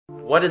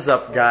What is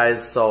up,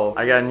 guys? So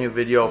I got a new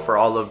video for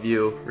all of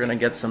you. We're gonna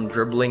get some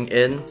dribbling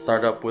in,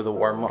 start up with a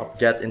warm-up,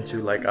 get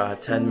into like a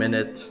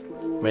 10-minute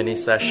mini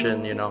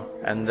session, you know,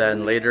 and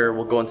then later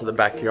we'll go into the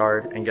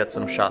backyard and get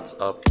some shots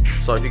up.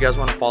 So if you guys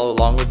want to follow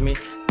along with me,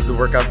 do the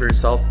workout for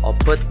yourself. I'll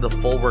put the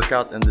full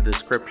workout in the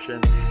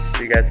description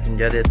so you guys can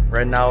get it.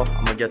 Right now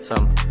I'm gonna get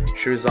some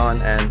shoes on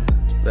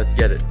and let's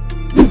get it.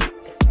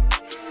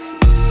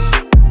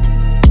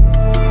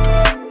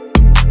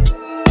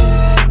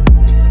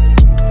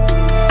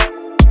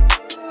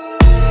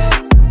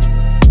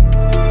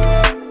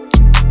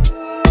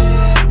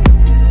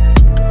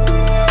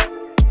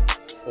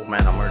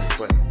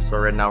 So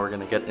right now we're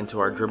gonna get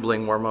into our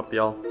dribbling warm-up,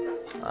 y'all.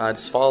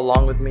 Just follow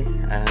along with me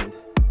and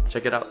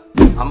check it out.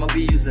 I'm gonna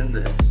be using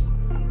this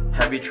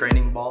heavy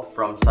training ball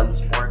from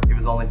Sunsport. It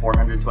was only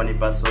 420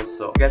 pesos,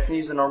 so you guys can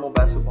use a normal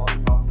basketball,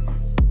 you know.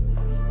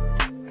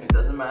 It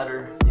doesn't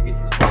matter, you can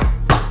use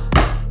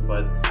both.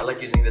 But I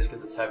like using this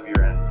because it's heavier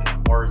and, you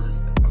know, more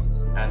resistance.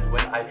 And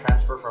when I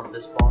transfer from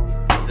this ball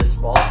to this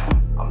ball,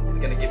 it's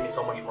gonna give me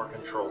so much more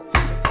control.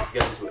 Let's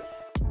get into it.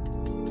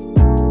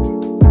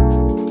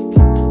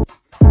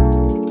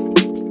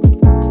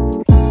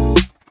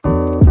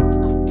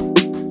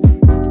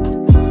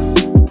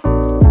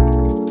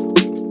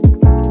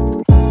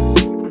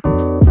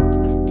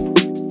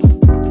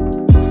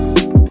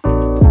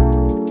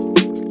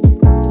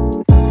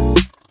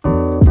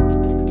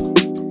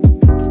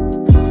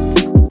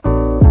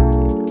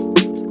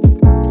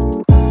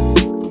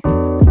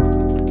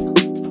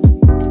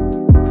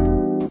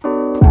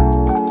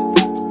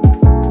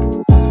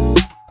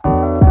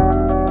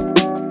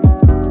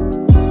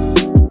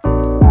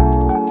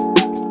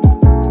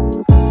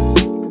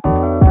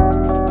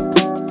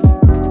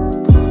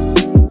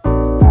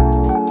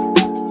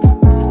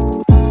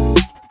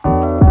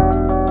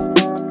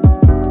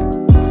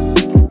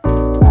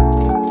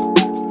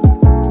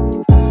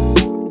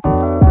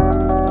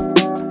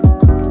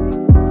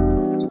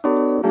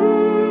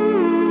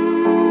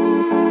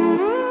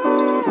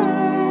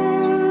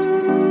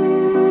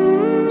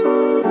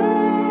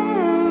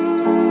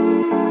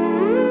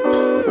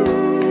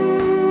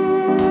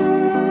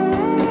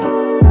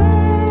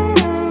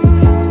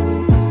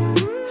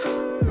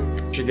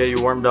 Get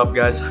you warmed up,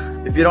 guys.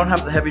 If you don't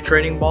have the heavy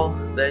training ball,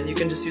 then you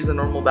can just use a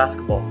normal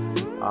basketball.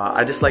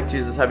 I just like to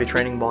use this heavy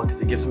training ball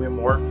because it gives me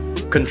more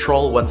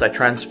control once I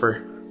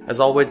transfer. As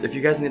always, if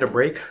you guys need a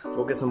break,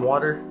 go get some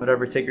water,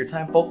 whatever, take your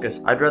time,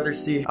 focus. I'd rather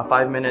see a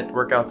 5-minute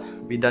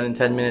workout be done in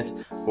 10 minutes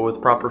but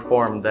with proper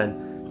form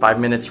than 5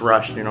 minutes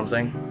rushed, you know what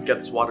I'm saying? Let's get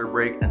this water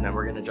break and then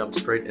we're gonna jump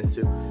straight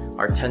into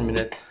our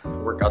 10-minute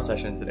workout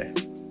session today.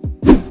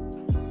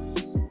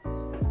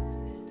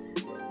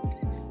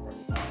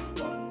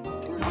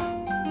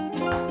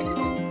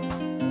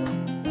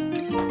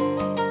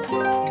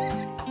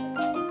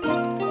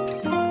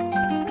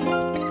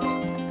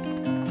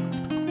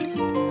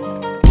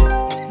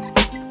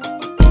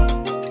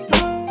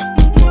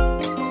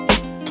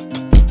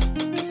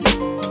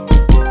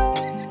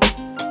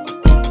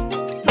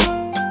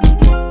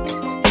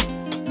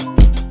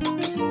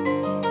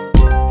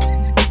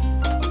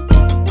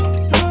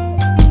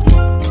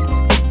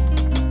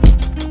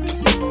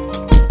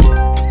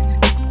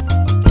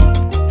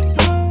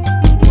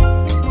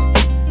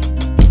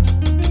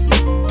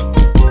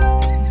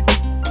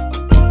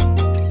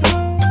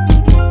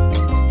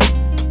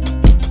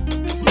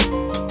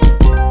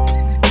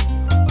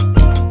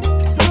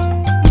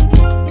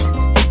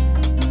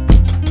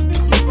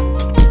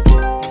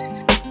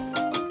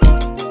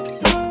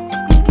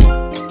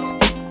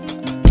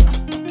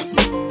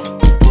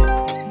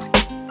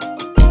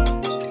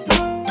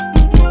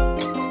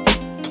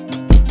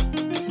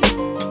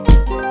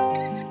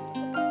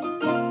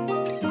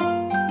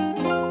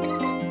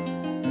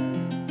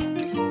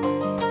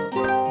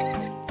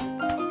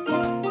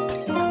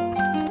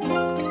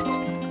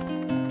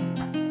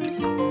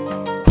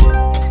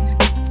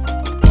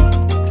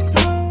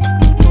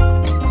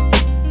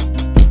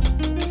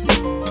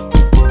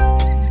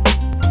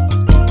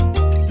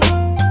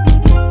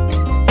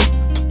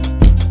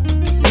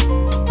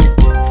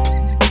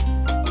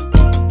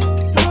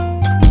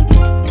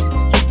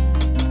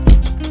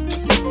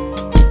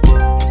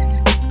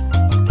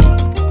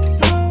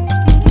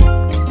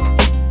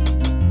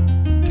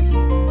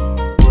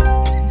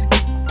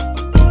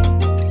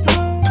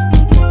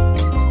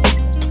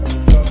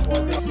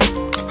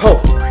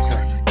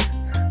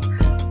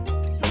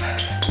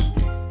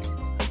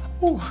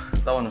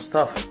 That one was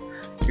tough.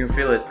 You can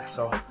feel it.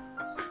 So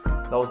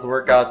that was the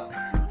workout.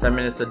 10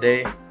 minutes a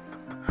day.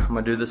 I'm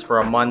gonna do this for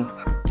a month.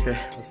 Okay,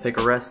 let's take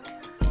a rest.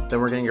 Then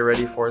we're gonna get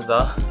ready for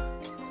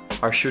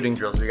our shooting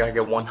drills. We gotta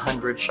get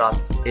 100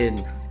 shots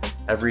in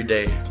every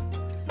day.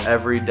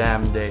 Every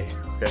damn day.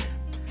 Okay,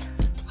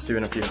 see you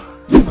in a few.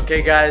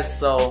 Okay guys,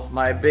 so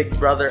my big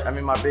sister.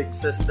 I'm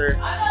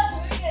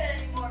not doing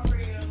it anymore for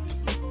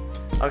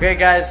you. Okay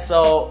guys,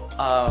 so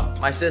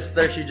my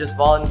sister, she just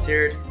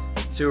volunteered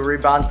to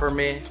rebound for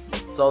me.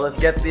 So let's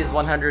get these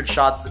 100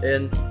 shots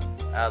in.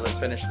 Let's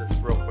finish this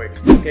real quick.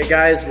 Okay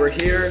guys, we're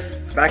here,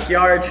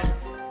 backyard.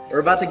 We're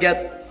about to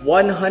get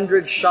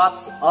 100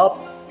 shots up.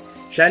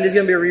 Shandy's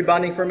gonna be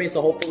rebounding for me, so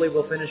hopefully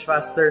we'll finish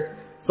faster.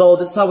 So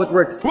this is how it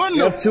works. We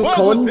have 2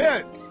 cones.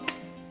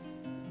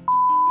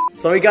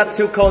 So we got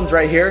 2 cones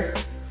right here.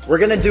 We're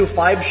gonna do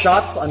 5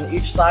 shots on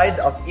each side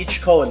of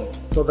each cone.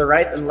 So the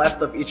right and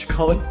left of each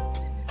cone.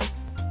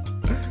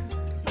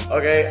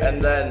 Okay,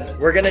 and then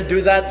we're gonna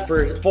do that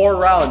for 4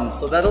 rounds.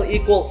 So that'll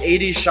equal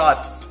 80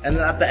 shots. And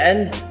then at the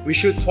end, we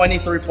shoot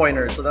 23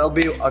 pointers. So that'll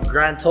be a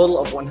grand total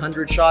of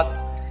 100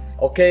 shots.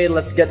 Okay,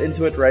 let's get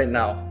into it right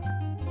now.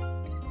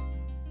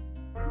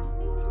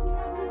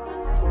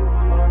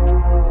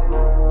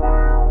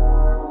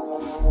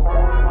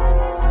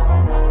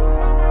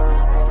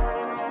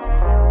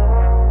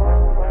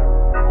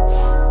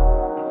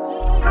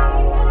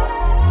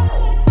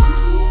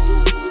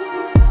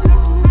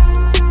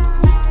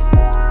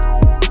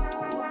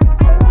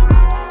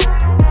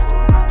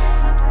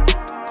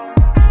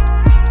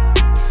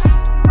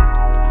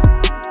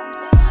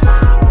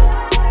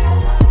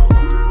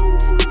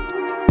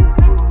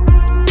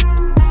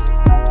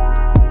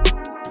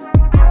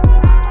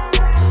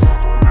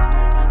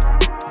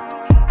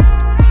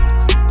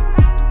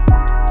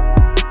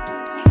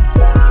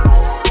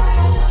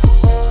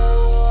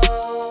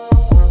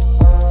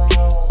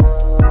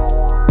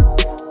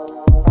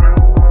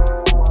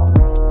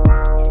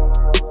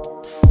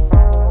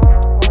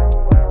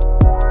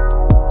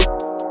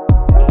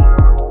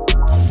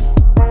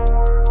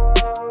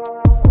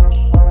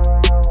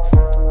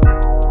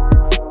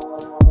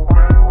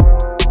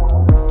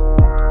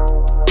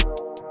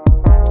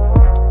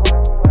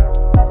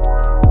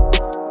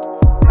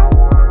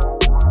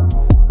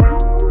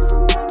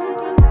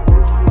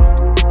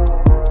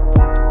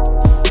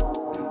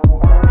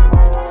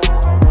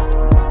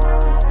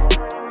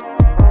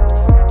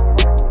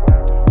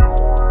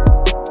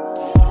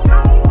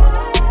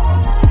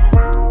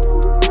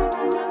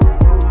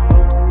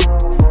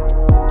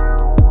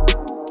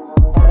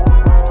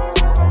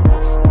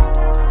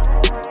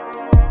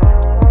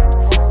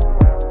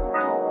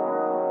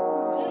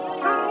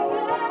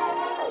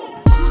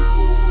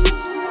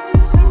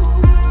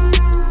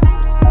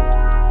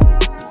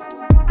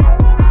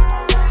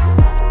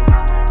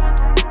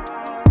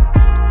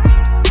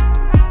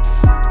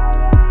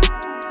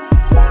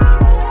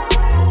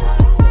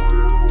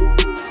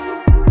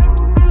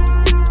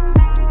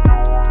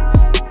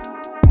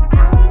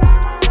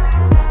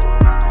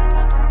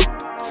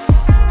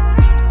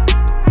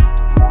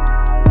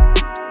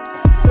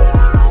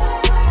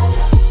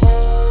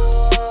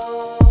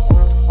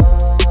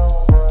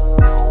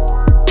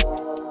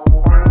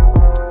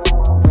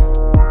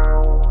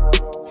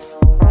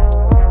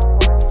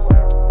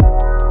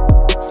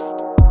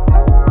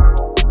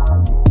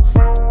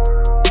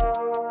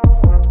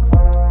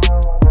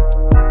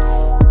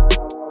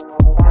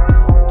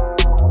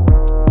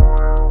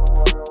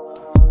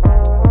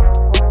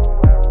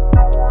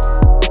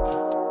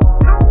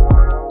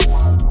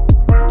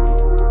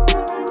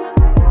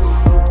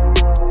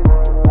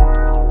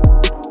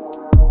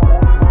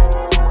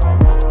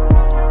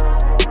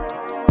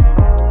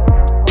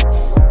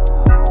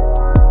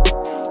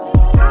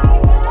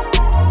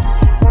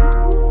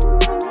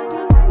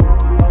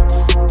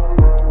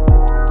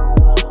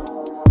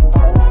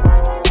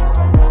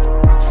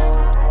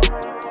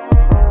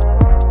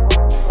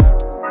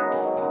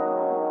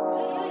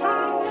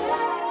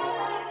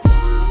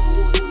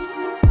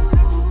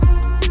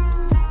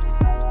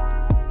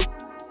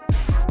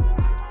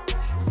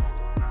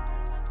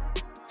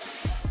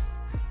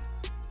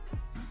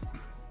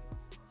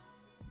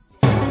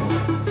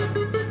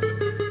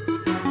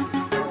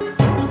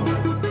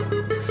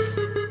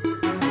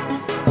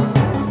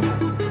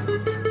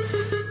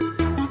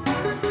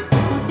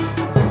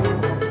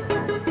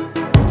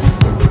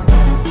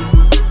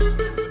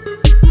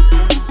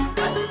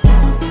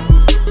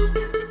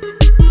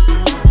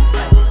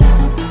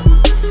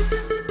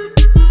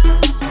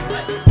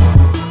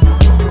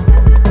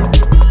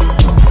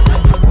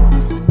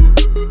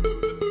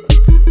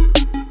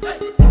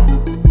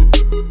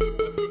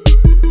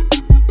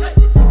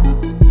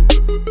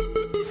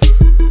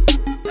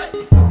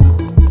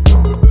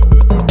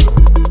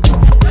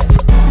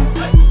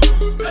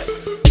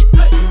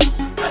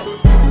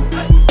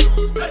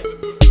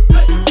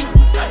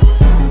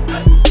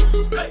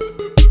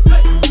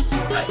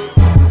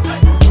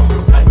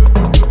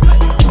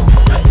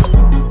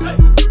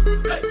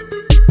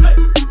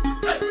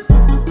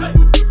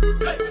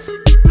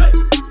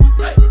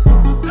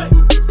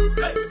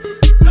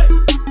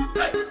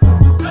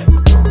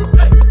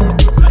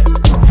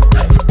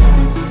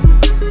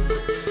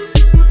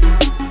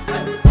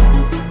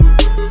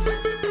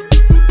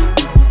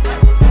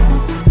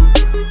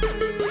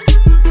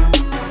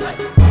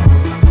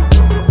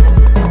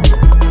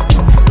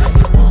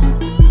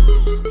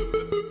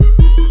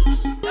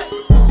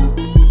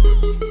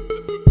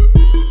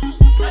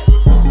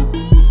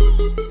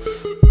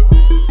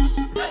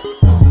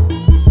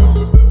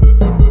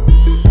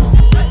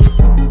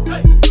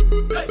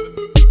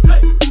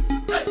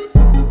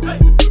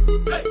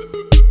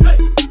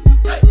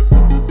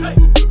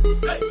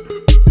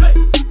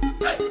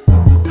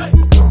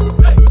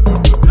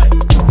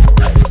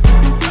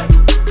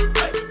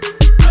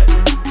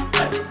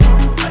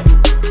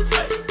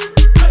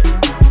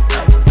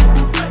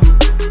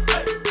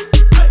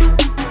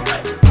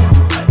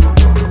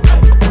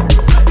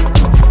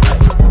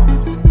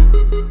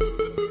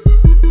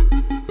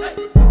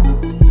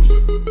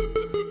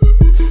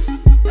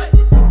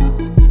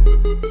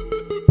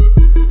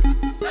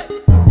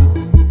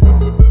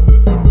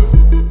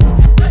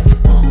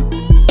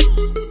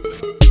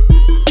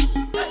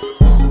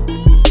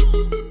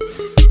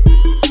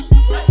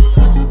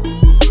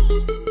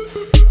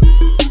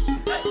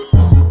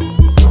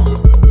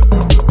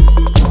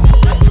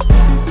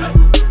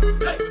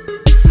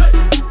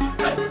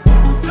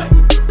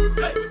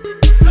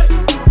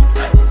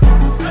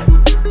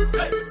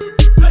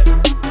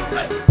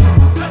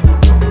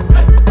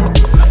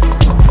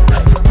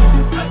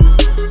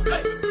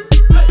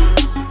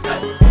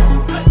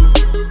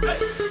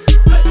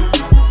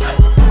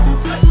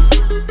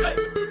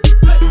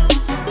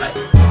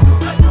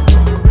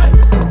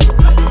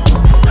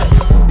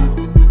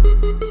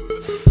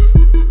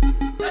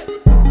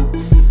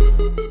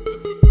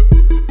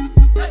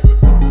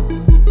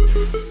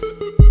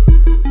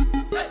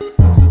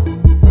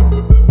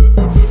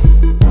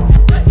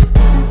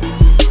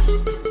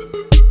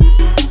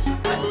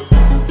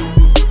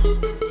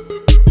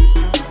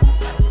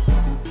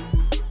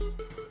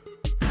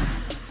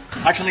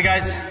 Actually,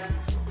 guys,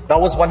 that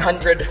was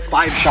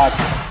 105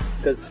 shots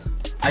because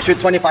I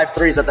shoot 25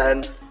 threes at the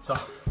end. So,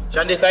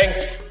 Shandy,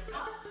 thanks.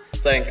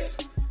 Thanks.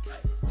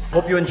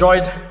 Hope you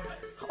enjoyed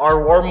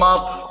our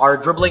warm-up, our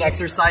dribbling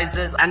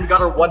exercises, and we got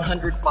our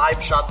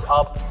 105 shots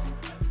up.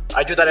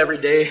 I do that every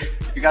day.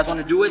 If you guys want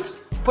to do it,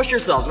 push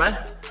yourselves, man.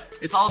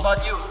 It's all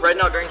about you right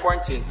now during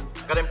quarantine.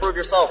 Gotta improve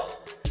yourself.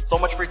 So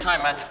much free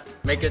time, man.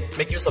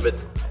 Make use of it.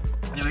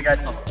 Anyway,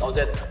 guys, so that was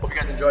it. Hope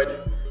you guys enjoyed.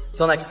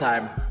 Till next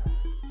time.